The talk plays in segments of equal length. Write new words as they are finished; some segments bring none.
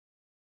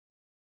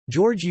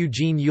George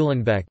Eugene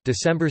Uhlenbeck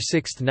 (December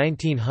 6,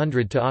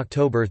 1900 to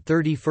October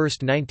 31,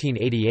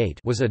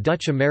 1988) was a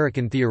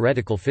Dutch-American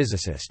theoretical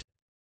physicist.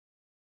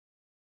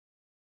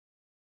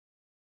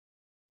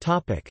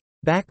 Topic: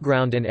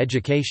 Background and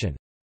education.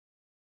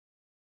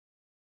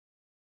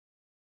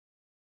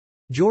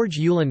 George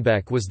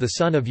Uhlenbeck was the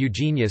son of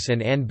Eugenius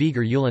and Anne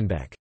Beeger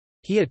Uhlenbeck.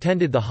 He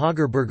attended the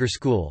Hagerberger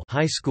School,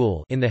 high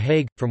school in The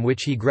Hague, from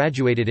which he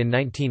graduated in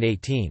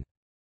 1918.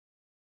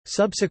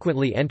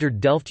 Subsequently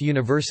entered Delft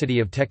University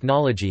of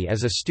Technology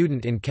as a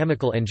student in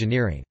chemical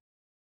engineering.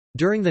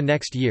 During the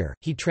next year,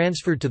 he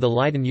transferred to the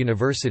Leiden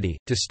University,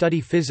 to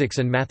study physics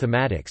and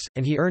mathematics,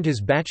 and he earned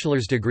his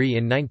bachelor's degree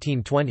in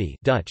 1920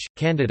 Dutch,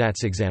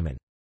 Kandidaatsexamen.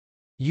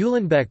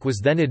 Uhlenbeck was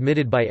then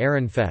admitted by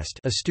Aaron Fest,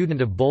 a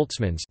student of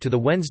Boltzmann's, to the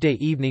Wednesday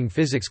evening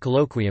physics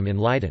colloquium in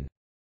Leiden.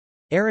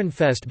 Aaron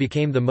Fest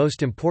became the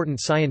most important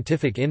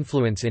scientific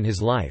influence in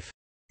his life.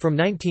 From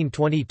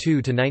 1922 to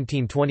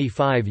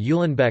 1925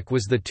 Uhlenbeck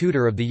was the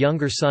tutor of the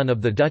younger son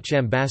of the Dutch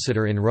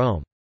ambassador in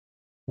Rome.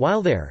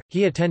 While there,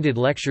 he attended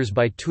lectures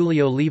by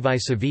Tullio Levi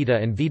Civita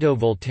and Vito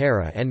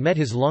Volterra and met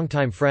his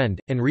longtime friend,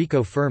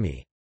 Enrico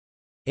Fermi.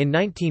 In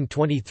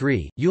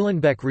 1923,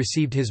 Uhlenbeck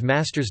received his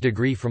master's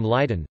degree from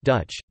Leiden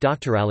Dutch,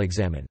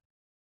 doctoralexamen.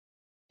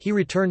 He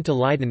returned to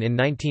Leiden in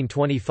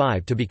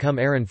 1925 to become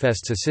Aaron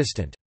Fest's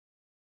assistant.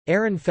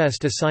 Aaron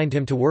Fest assigned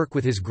him to work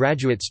with his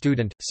graduate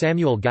student,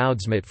 Samuel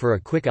Goudsmit, for a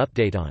quick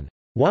update on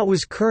what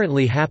was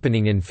currently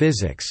happening in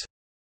physics.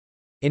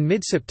 In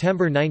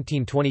mid-September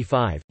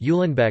 1925,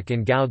 Uhlenbeck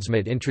and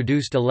Goudsmit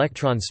introduced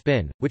electron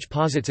spin, which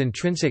posits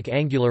intrinsic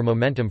angular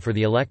momentum for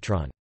the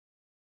electron.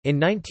 In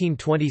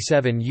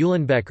 1927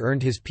 Uhlenbeck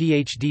earned his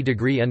Ph.D.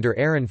 degree under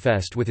Aaron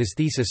Fest with his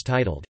thesis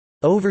titled,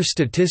 Over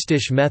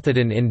statistische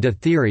methoden in de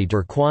theorie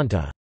der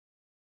quanta.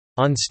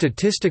 On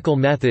statistical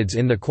methods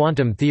in the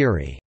quantum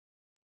theory.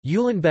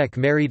 Uhlenbeck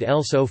married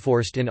Else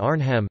Oforst in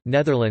Arnhem,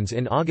 Netherlands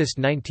in August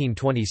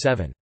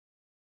 1927.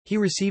 He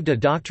received a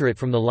doctorate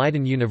from the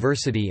Leiden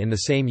University in the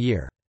same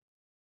year.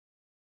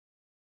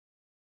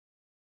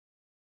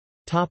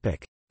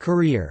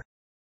 Career.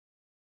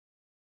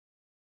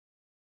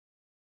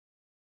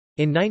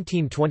 In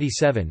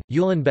 1927,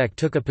 Uhlenbeck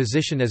took a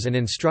position as an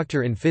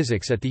instructor in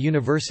physics at the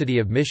University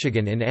of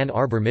Michigan in Ann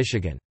Arbor,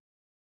 Michigan.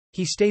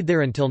 He stayed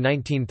there until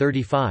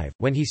 1935,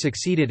 when he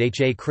succeeded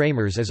H. A.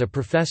 Kramers as a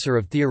professor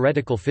of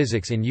theoretical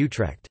physics in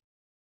Utrecht.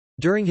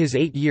 During his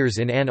 8 years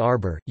in Ann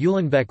Arbor,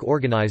 Uhlenbeck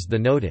organized the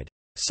noted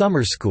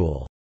summer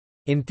school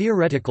in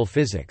theoretical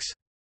physics.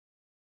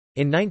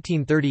 In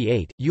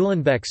 1938,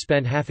 Uhlenbeck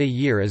spent half a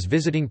year as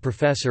visiting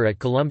professor at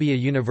Columbia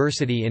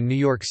University in New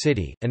York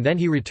City, and then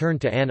he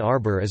returned to Ann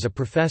Arbor as a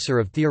professor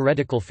of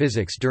theoretical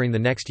physics during the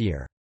next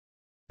year.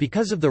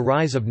 Because of the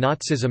rise of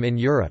Nazism in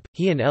Europe,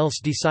 he and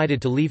Else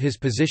decided to leave his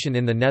position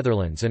in the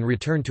Netherlands and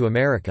return to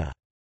America.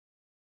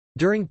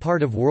 During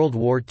part of World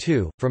War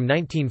II, from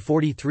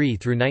 1943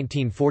 through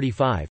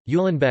 1945,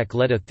 Uhlenbeck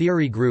led a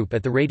theory group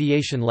at the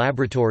Radiation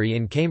Laboratory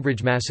in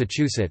Cambridge,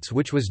 Massachusetts,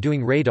 which was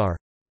doing radar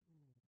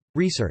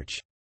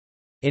research.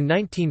 In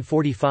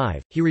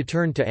 1945, he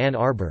returned to Ann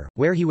Arbor,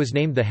 where he was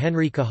named the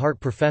Henry K. Hart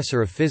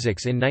Professor of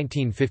Physics in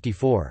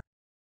 1954.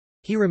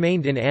 He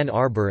remained in Ann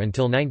Arbor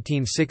until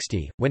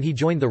 1960, when he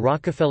joined the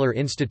Rockefeller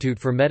Institute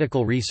for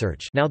Medical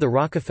Research, now the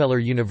Rockefeller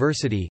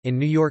University, in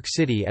New York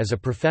City as a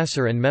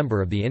professor and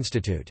member of the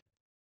institute.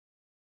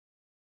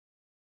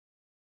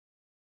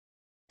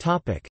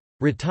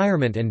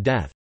 Retirement and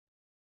death.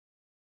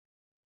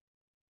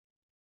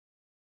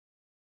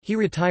 He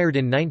retired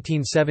in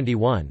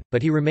 1971,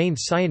 but he remained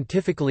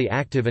scientifically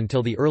active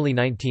until the early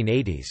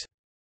 1980s.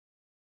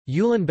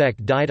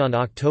 Uhlenbeck died on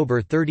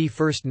October 31,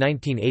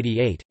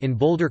 1988, in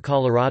Boulder,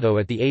 Colorado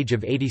at the age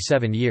of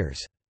 87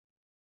 years.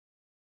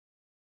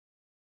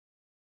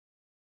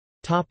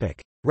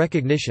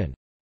 Recognition.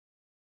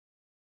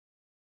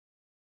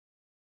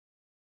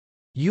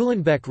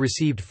 Uhlenbeck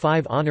received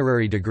 5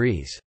 honorary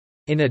degrees.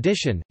 In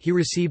addition, he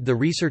received the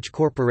Research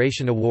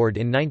Corporation Award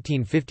in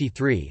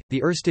 1953,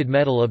 the Ørsted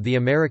Medal of the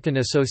American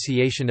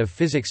Association of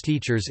Physics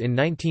Teachers in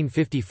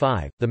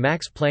 1955, the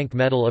Max Planck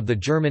Medal of the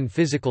German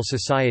Physical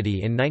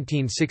Society in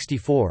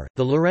 1964,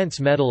 the Lorentz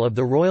Medal of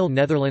the Royal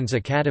Netherlands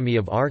Academy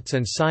of Arts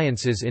and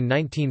Sciences in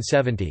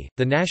 1970,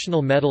 the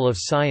National Medal of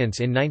Science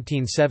in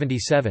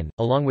 1977,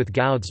 along with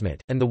Goudsmit,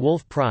 and the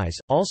Wolf Prize,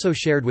 also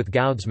shared with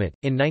Goudsmit,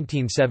 in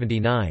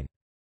 1979.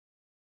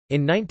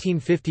 In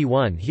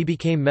 1951 he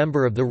became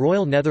member of the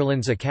Royal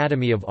Netherlands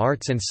Academy of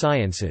Arts and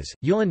Sciences.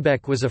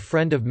 Uhlenbeck was a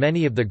friend of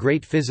many of the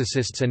great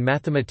physicists and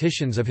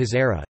mathematicians of his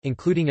era,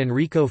 including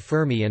Enrico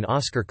Fermi and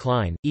Oscar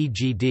Klein.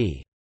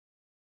 E.g.d.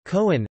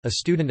 Cohen, a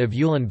student of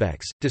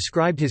Uhlenbeck's,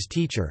 described his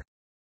teacher.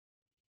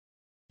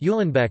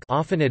 Uhlenbeck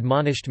often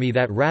admonished me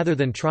that rather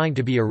than trying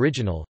to be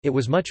original, it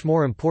was much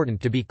more important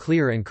to be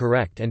clear and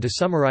correct and to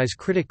summarize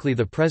critically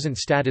the present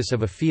status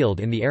of a field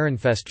in the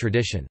Ehrenfest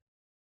tradition.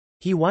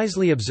 He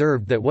wisely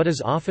observed that what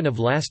is often of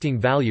lasting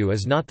value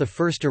is not the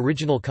first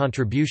original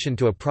contribution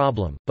to a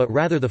problem, but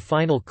rather the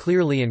final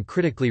clearly and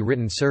critically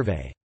written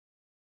survey.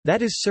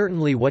 That is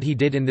certainly what he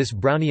did in this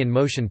Brownian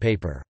motion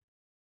paper.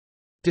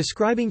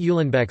 Describing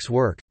Uhlenbeck's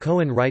work,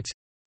 Cohen writes,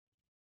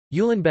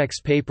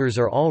 Uhlenbeck's papers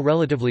are all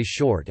relatively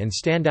short and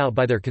stand out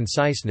by their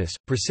conciseness,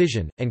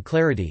 precision, and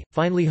clarity,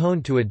 finely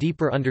honed to a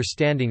deeper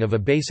understanding of a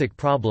basic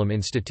problem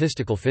in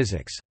statistical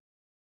physics.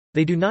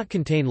 They do not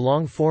contain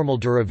long formal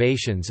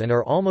derivations and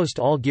are almost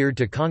all geared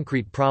to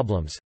concrete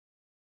problems.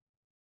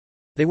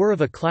 They were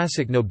of a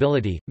classic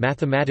nobility,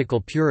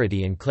 mathematical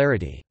purity and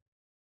clarity.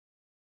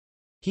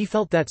 He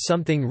felt that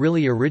something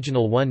really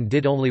original one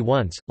did only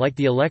once, like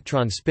the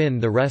electron spin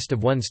the rest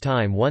of one's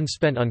time one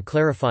spent on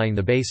clarifying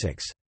the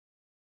basics.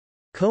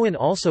 Cohen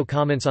also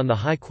comments on the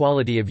high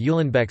quality of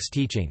Uhlenbeck's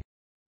teaching.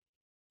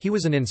 He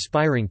was an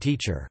inspiring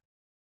teacher.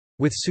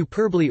 With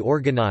superbly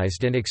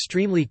organized and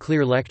extremely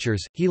clear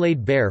lectures, he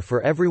laid bare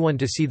for everyone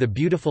to see the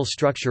beautiful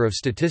structure of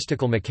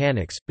statistical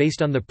mechanics,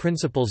 based on the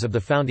principles of the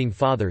Founding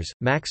Fathers,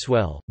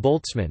 Maxwell,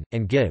 Boltzmann,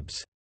 and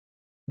Gibbs.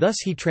 Thus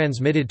he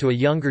transmitted to a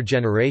younger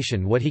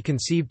generation what he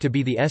conceived to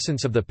be the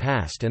essence of the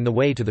past and the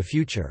way to the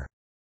future.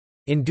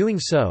 In doing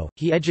so,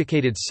 he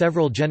educated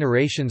several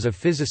generations of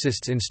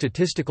physicists in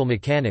statistical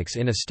mechanics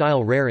in a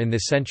style rare in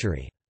this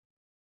century.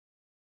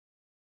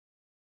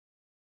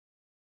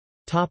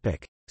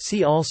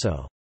 See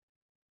also: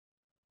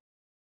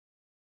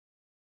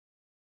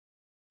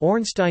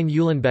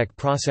 Ornstein–Uhlenbeck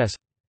process.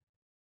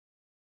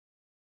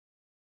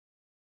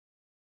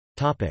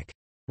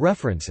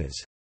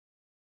 References.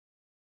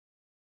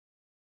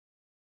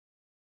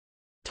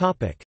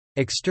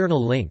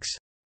 External links.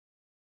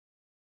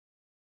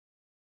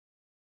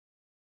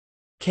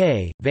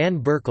 K. Van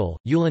Berkel,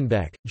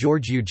 Uhlenbeck,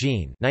 George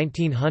Eugene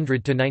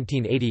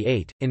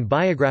 1900–1988, in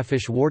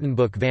Biographisch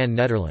Woordenboek van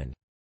Nederland.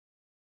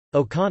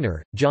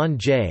 O'Connor, John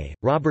J.,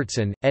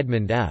 Robertson,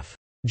 Edmund F.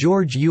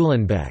 George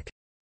Uhlenbeck.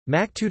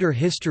 MacTutor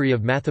History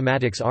of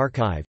Mathematics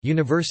Archive,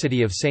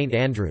 University of St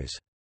Andrews.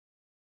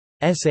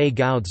 S. A.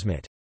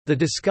 Goudsmit. The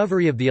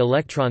Discovery of the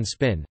Electron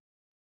Spin.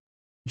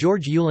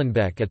 George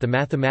Uhlenbeck at the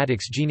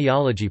Mathematics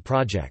Genealogy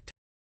Project.